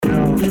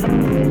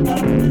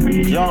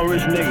Young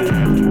rich niggas.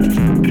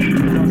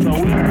 So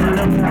we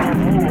never have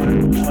no money.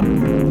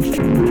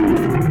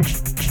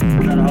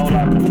 Got a whole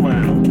lot of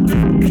money.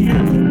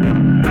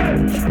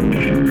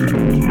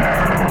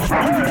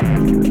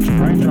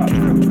 Raindrop,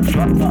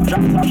 drop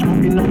top,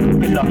 smoking, no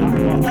cooking, no hot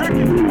bar.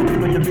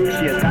 When your bitch,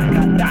 yeah,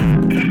 that.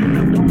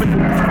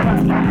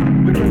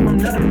 We came from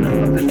nothing to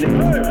something,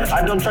 nigga. I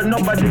don't trust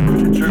nobody,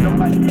 sure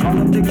nobody. All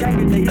of the gang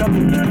and they come to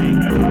me.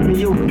 I mean,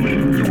 you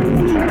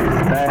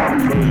bad,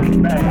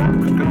 bad.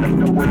 Cooking up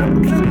the window.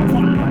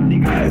 My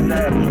nigga is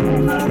sad.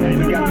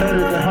 We got better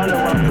than 100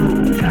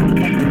 rounds.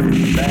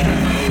 Bad,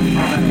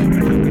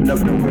 cooking up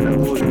the window.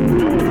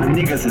 My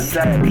niggas is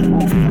sad.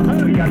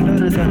 We got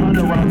better than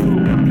 100 rounds.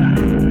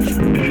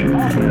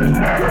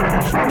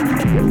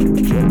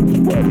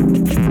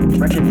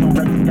 Records on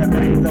records, got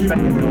records up,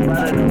 records on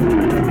right.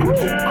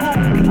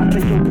 I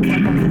think you'll be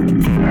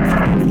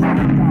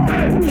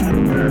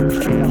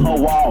her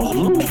walls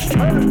loose.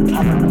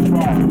 Hop in the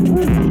front.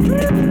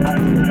 I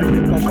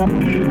think you'll come.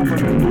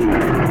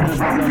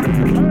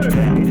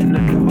 And the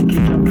devil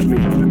keep jumping me.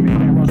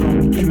 Arrows on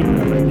me, keep me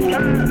coming.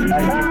 I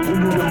do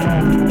the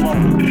wrong.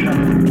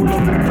 Pull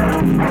up the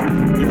road.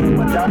 Give me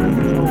my diamonds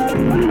and gold.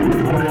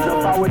 Put it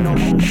up, I with no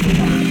hope.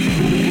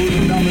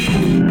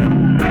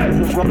 It's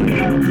a rubber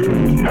down view.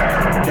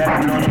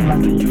 Dabbing on them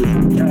like the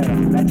usual. Yeah,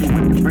 magic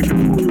with the brick and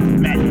food.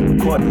 Magic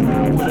caught with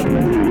a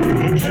man.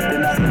 Hit shit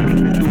and I said,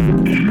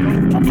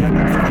 I'm young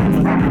and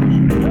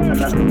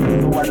that's the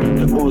so I keep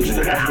the oozing.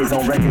 It's on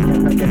records,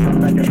 yes, I guess I'm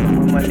back at some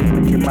more money to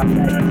get my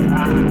bag.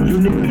 You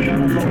niggas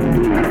down low.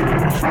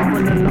 I'm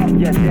running off,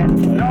 yeah,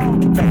 that's no.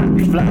 Back to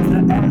be black in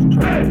the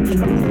ashtray.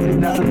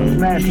 Now to the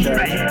smash that.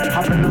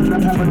 Hopping up,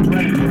 not have a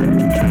drink.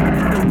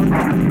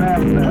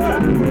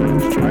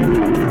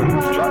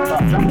 Drop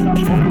top,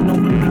 smoking, no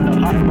cooking, no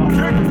hot bar.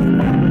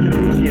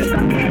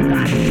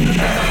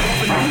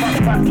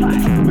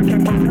 We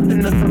came from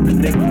nothing to something,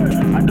 nigga.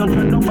 I don't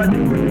trust nobody,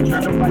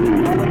 trust nobody.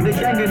 All of the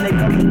gang and they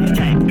come to me,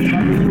 gang. I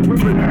mean, you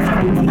remember that?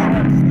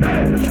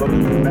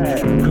 Bad,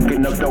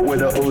 cooking up dope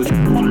with a Uzi.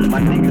 My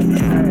niggas is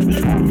sad.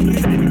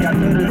 We got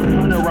better than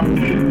 100 rounds.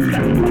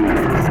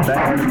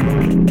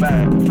 Bad,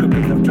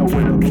 cooking up dope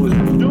with a Uzi.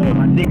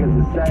 My niggas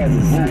is sad.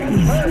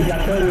 We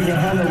got better than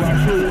 100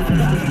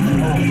 rounds.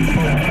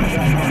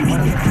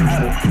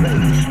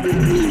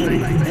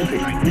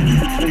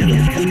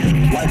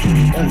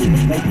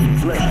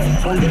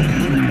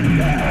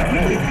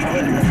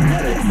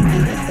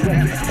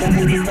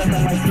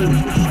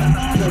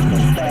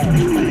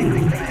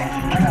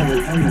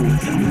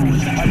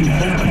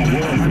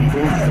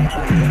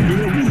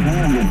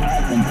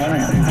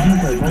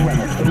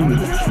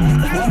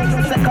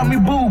 They call me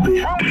booby.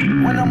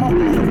 When I'm up,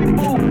 they call me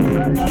booby.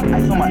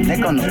 Ice on my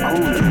neck on the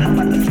coolest. I'm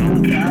about to slow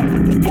down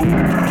with the booby.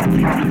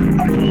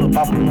 I pull up,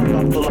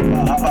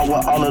 hop out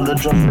with all of the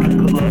drugs in the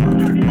cooler.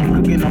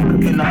 I'm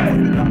cooking, I'm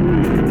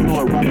do a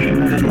rock and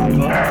let it lock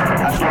up.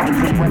 I told them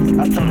to rest,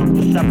 I told them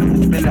to shop and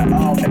spend it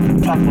all at the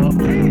pop up.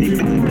 These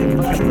bitches, they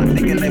fucking so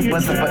thick and they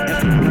bustin' for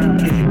Instagram.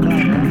 Get you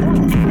clout.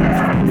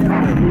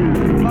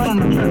 Float on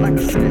the track like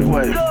a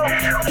Segway.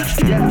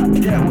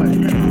 Yeah, way.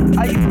 I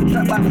used to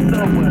trap by the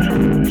subway.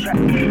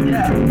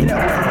 Yeah, way.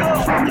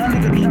 Y'all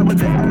niggas trap with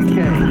the AK.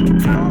 Yeah,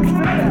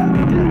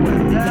 way.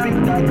 Big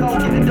Dyko,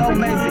 get the dope,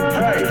 Macy,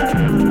 Trey.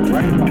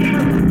 Right,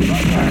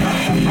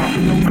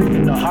 no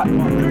cooking the hot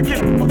one.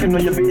 Fucking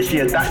on your bitch,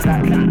 yeah, that.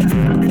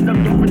 Cooking up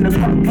dope in the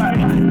fuck pot.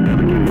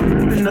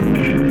 In the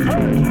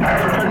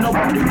don't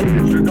nobody,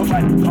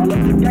 nobody. Call up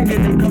the gang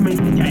and they come in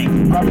the gang.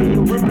 Grab me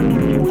your river,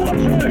 you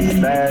watch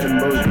it. Bad and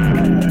bullshit.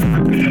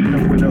 Cooking up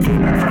dope with a hook.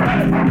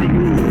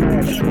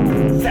 Niggas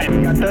is sad. We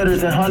got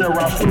 30s and 100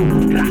 round food.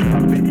 My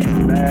bitch is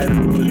bad and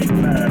bullshit.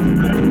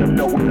 Cooking up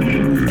dope with a hook.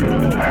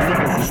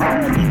 Niggas is sad.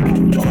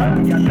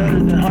 We got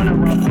 30s and 100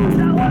 round food.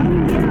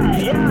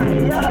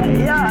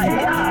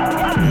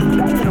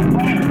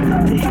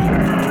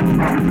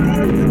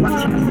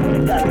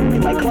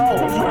 My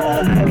clothes,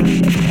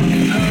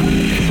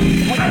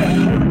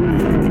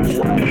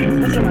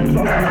 look at my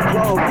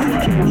clothes,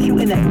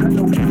 shooting that gun,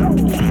 no flow.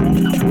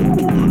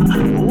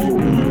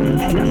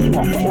 Now she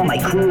won't follow my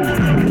crew, cause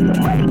the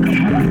money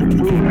come out the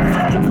roof.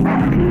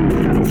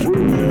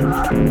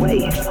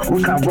 Wait, we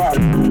got rock.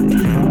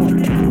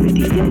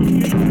 50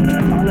 days,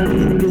 all of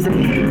these niggas in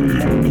here.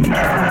 I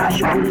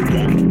should put it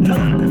in. Go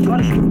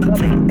to strip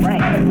club and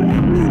rank.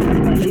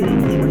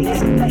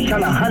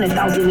 Count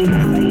 100,000 in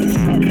your face.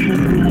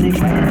 300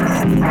 grand.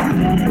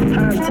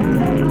 Her to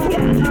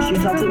yeah. She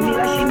talk to me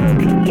like she with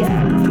me, yeah.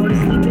 Go to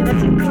sleep in a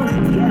jacuzzi,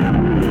 yeah.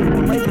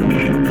 Right to me,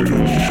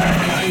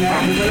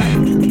 yeah.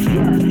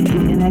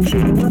 Getting that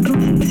chicken with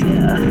cookies,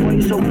 yeah. Why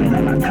you so bad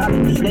like my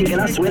college snake?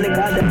 And I swear to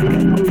God that bitch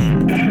is Gucci.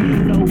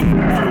 No,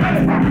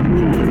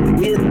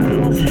 we're not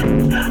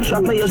losing. Try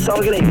play your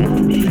song, it ain't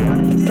moving.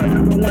 So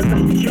number one,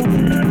 stay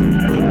shooting.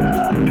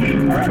 Yeah.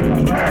 Alright,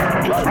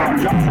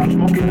 drop,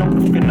 smoking, no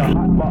cooking, the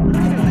hot bar.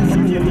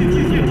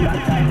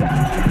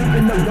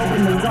 In the dope,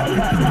 in the drop,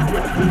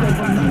 we go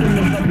from nothing to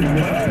something.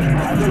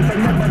 I don't say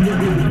nobody,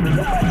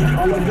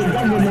 all of the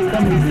gun when they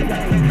come in.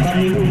 I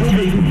mean,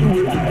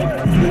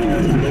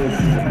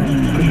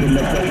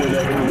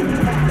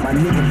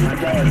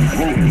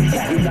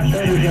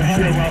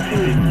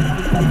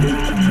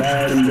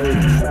 bad and they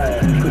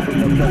bad.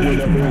 Cooking up with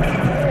a bitch.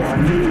 I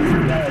knew it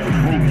was bad.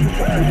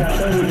 I got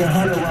 30 and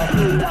 100 while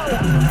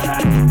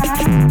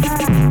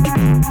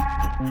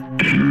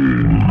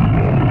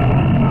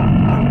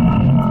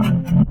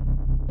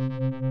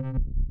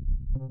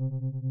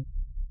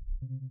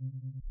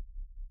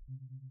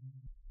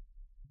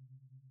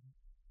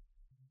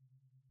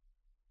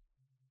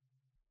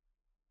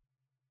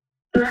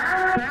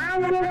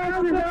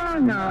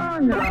No,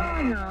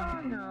 no, no.